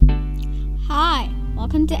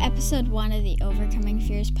Welcome to episode 1 of the Overcoming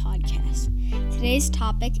Fears podcast. Today's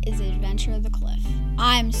topic is the adventure of the cliff.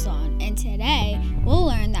 I'm Sloan, and today we'll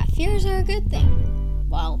learn that fears are a good thing.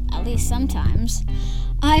 Well, at least sometimes.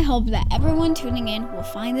 I hope that everyone tuning in will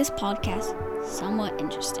find this podcast somewhat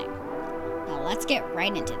interesting. Now let's get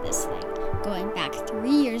right into this thing. Going back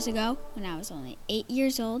 3 years ago, when I was only 8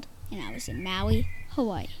 years old, and I was in Maui,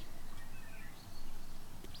 Hawaii.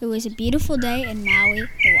 It was a beautiful day in Maui,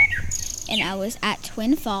 Hawaii, and I was at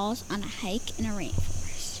Twin Falls on a hike in a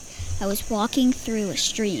rainforest. I was walking through a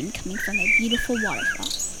stream coming from a beautiful waterfall,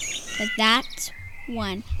 but that's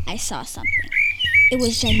when I saw something. It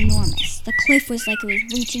was ginormous. The cliff was like it was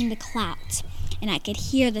reaching the clouds, and I could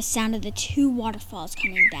hear the sound of the two waterfalls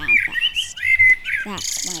coming down fast.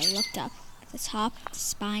 That's when I looked up at the top of the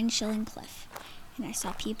spine-chilling cliff, and I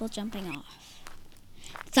saw people jumping off.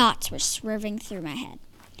 Thoughts were swerving through my head.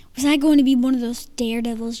 Was I going to be one of those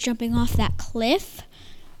daredevils jumping off that cliff?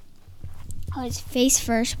 I was face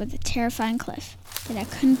first with the terrifying cliff, but I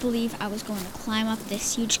couldn't believe I was going to climb up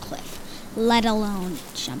this huge cliff, let alone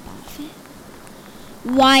jump off it.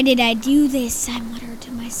 Why did I do this? I muttered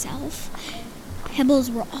to myself.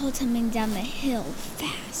 Pebbles were all tumbling down the hill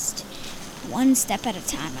fast. One step at a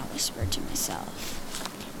time, I whispered to myself.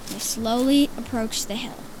 I slowly approached the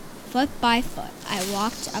hill. Foot by foot, I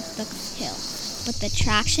walked up the hill. But the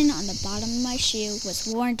traction on the bottom of my shoe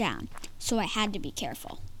was worn down, so I had to be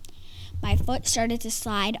careful. My foot started to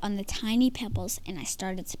slide on the tiny pebbles, and I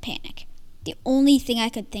started to panic. The only thing I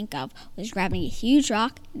could think of was grabbing a huge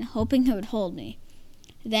rock and hoping it would hold me.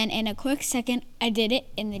 Then, in a quick second, I did it,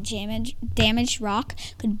 and the damaged rock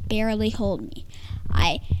could barely hold me.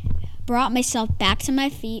 I brought myself back to my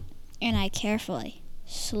feet, and I carefully,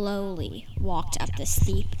 slowly walked up the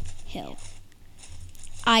steep hill.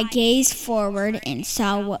 I gazed forward and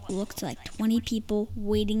saw what looked like 20 people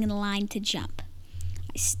waiting in line to jump.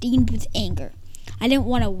 I steamed with anger. I didn't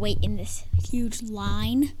want to wait in this huge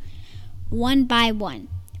line. One by one,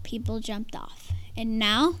 people jumped off. And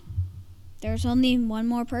now, there's only one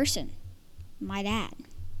more person, my dad.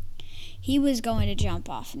 He was going to jump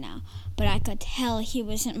off now, but I could tell he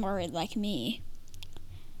wasn't worried like me.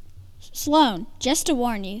 Sloan, just to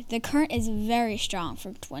warn you, the current is very strong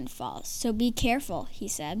from Twin Falls, so be careful, he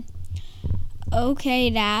said. Okay,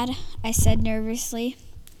 Dad, I said nervously.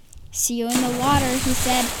 See you in the water, he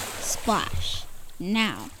said. Splash.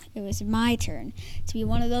 Now, it was my turn to be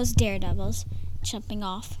one of those daredevils jumping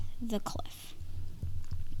off the cliff.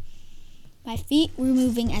 My feet were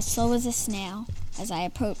moving as slow as a snail as I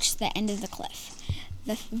approached the end of the cliff.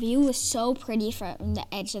 The view was so pretty from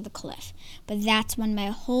the edge of the cliff, but that's when my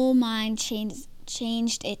whole mind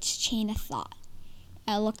changed its chain of thought.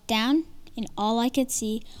 I looked down, and all I could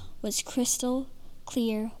see was crystal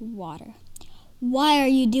clear water. Why are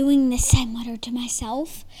you doing this? I muttered to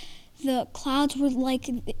myself. The clouds that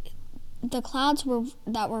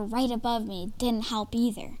were right above me didn't help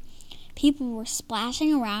either. People were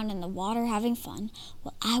splashing around in the water having fun,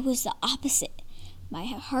 while I was the opposite. My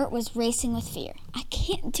heart was racing with fear. I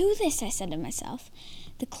can't do this, I said to myself.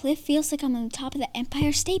 The cliff feels like I'm on the top of the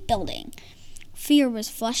Empire State Building. Fear was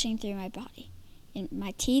flushing through my body, and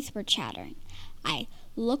my teeth were chattering. I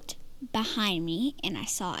looked behind me, and I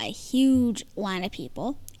saw a huge line of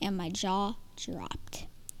people, and my jaw dropped.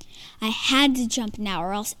 I had to jump now,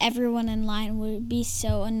 or else everyone in line would be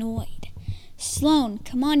so annoyed. Sloan,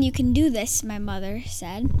 come on, you can do this, my mother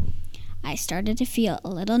said. I started to feel a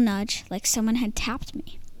little nudge, like someone had tapped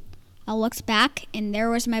me. I looked back, and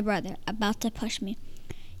there was my brother, about to push me.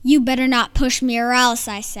 You better not push me or else,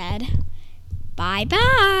 I said.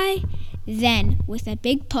 Bye-bye. Then, with a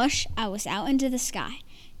big push, I was out into the sky,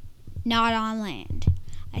 not on land.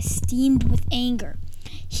 I steamed with anger.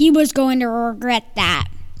 He was going to regret that.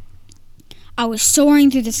 I was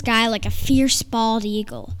soaring through the sky like a fierce bald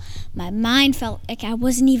eagle. My mind felt like I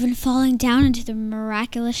wasn't even falling down into the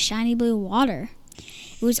miraculous shiny blue water.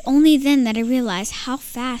 It was only then that I realized how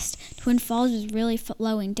fast Twin Falls was really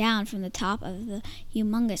flowing down from the top of the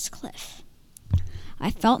humongous cliff.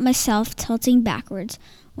 I felt myself tilting backwards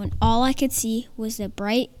when all I could see was the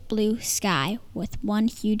bright blue sky with one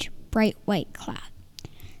huge bright white cloud.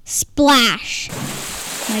 Splash!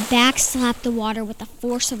 My back slapped the water with the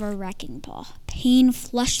force of a wrecking ball. Pain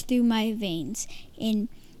flushed through my veins, and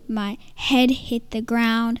my head hit the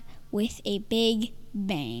ground with a big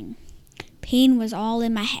bang. Pain was all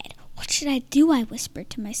in my head. What should I do? I whispered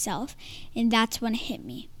to myself, and that's when it hit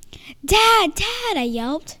me. Dad! Dad! I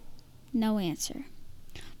yelped. No answer.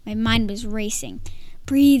 My mind was racing.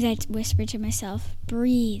 Breathe, I whispered to myself.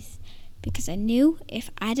 Breathe. Because I knew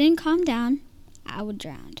if I didn't calm down, I would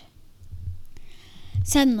drown.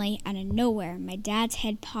 Suddenly, out of nowhere, my dad's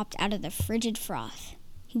head popped out of the frigid froth.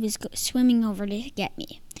 He was swimming over to get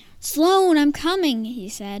me. "Sloan, I'm coming," he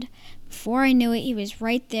said. Before I knew it, he was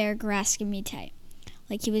right there grasping me tight,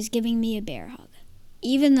 like he was giving me a bear hug.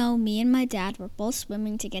 Even though me and my dad were both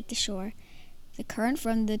swimming to get to shore, the current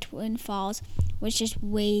from the Twin Falls was just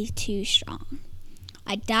way too strong.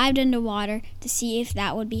 I dived underwater to see if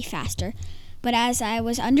that would be faster, but as I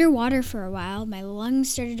was underwater for a while, my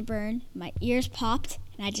lungs started to burn, my ears popped,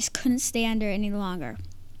 and I just couldn't stay under any longer.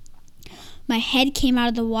 My head came out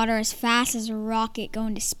of the water as fast as a rocket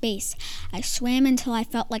going to space. I swam until I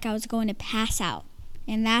felt like I was going to pass out,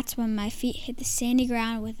 and that's when my feet hit the sandy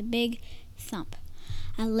ground with a big thump.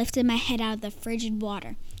 I lifted my head out of the frigid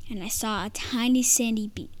water, and I saw a tiny sandy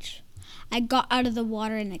beach. I got out of the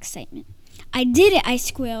water in excitement. "I did it!" I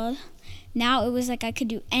squealed. Now it was like I could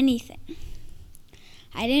do anything.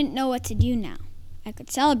 I didn't know what to do now. I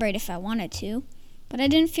could celebrate if I wanted to, but I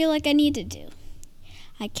didn't feel like I needed to.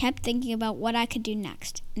 I kept thinking about what I could do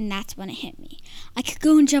next, and that's when it hit me. I could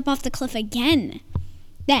go and jump off the cliff again.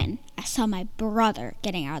 Then I saw my brother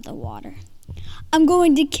getting out of the water. "I'm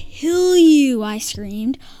going to kill you," I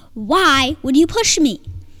screamed. "Why would you push me?"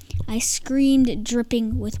 I screamed,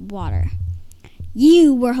 dripping with water.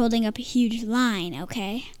 "You were holding up a huge line,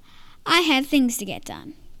 okay? I had things to get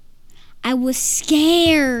done." I was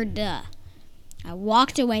scared. I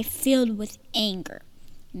walked away filled with anger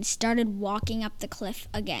and started walking up the cliff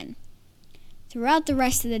again. Throughout the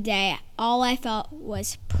rest of the day, all I felt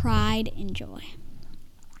was pride and joy.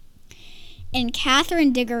 In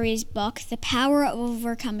Catherine Diggory's book, The Power of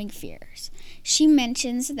Overcoming Fears, she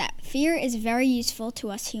mentions that fear is very useful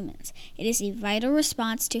to us humans. It is a vital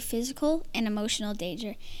response to physical and emotional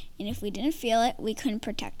danger, and if we didn't feel it, we couldn't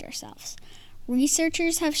protect ourselves.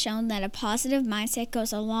 Researchers have shown that a positive mindset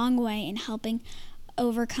goes a long way in helping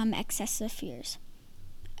overcome excessive fears.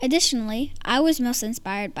 Additionally, I was most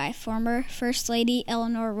inspired by former First Lady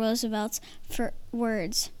Eleanor Roosevelt's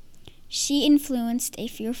words. She influenced a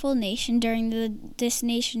fearful nation during this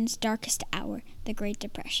nation's darkest hour, the Great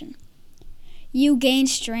Depression. You gain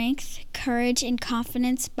strength, courage, and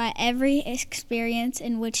confidence by every experience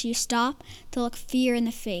in which you stop to look fear in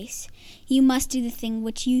the face. You must do the thing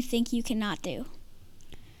which you think you cannot do.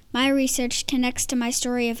 My research connects to my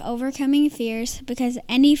story of overcoming fears because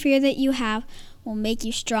any fear that you have will make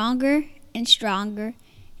you stronger and stronger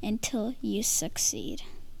until you succeed.